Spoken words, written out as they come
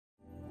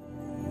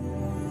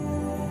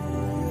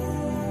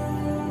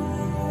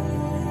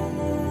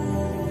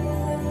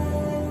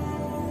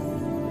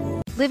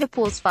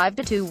Liverpool's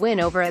 5-2 win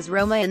over AS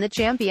Roma in the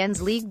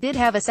Champions League did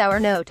have a sour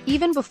note,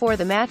 even before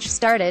the match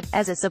started,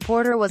 as a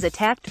supporter was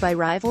attacked by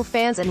rival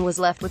fans and was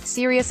left with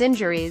serious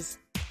injuries.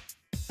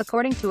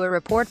 According to a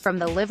report from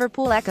the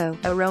Liverpool Echo,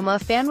 a Roma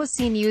fan was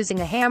seen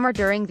using a hammer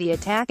during the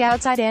attack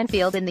outside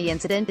Anfield, and the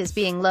incident is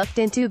being looked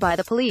into by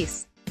the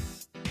police.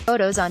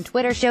 Photos on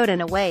Twitter showed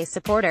an away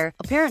supporter,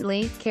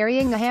 apparently,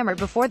 carrying a hammer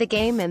before the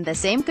game, and the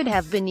same could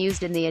have been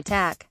used in the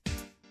attack.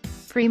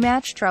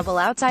 Pre-match trouble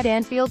outside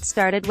Anfield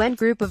started when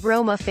group of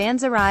Roma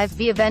fans arrived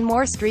via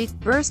Benmore Street,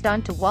 burst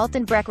onto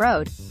Walton Breck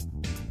Road.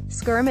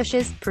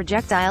 Skirmishes,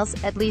 projectiles,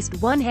 at least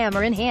one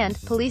hammer in hand.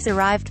 Police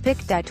arrived.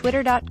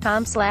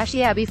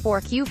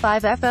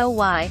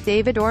 pic.twitter.com/yeah4q5foy.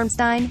 David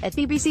Ornstein, at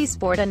BBC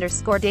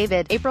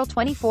Sport_David, April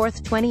 24,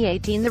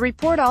 2018. The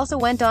report also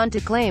went on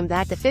to claim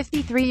that the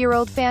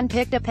 53-year-old fan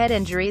picked up head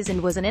injuries and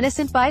was an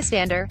innocent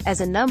bystander, as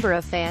a number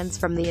of fans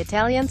from the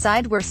Italian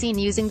side were seen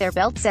using their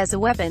belts as a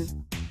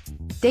weapon.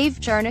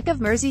 Dave Charnock of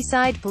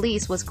Merseyside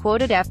Police was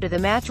quoted after the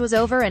match was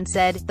over and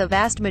said, "The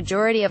vast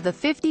majority of the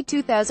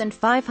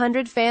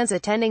 52,500 fans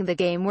attending the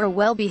game were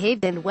well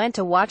behaved and went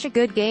to watch a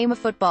good game of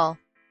football.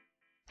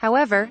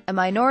 However, a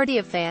minority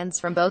of fans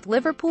from both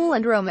Liverpool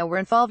and Roma were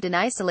involved in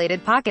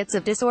isolated pockets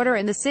of disorder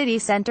in the city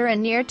centre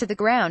and near to the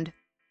ground.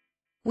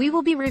 We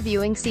will be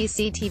reviewing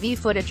CCTV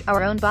footage,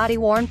 our own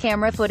body-worn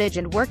camera footage,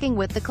 and working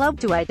with the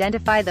club to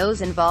identify those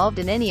involved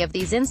in any of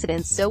these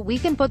incidents so we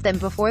can put them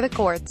before the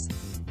courts."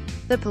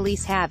 The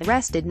police have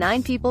arrested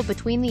 9 people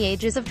between the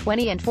ages of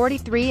 20 and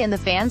 43, and the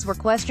fans were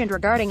questioned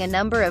regarding a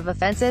number of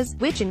offences,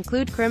 which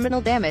include criminal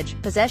damage,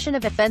 possession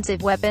of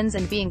offensive weapons,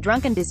 and being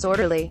drunk and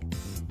disorderly.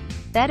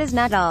 That is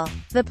not all.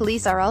 The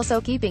police are also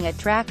keeping a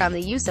track on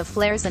the use of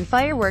flares and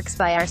fireworks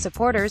by our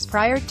supporters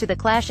prior to the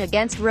clash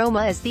against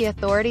Roma, as the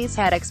authorities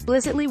had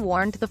explicitly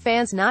warned the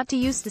fans not to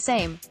use the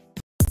same.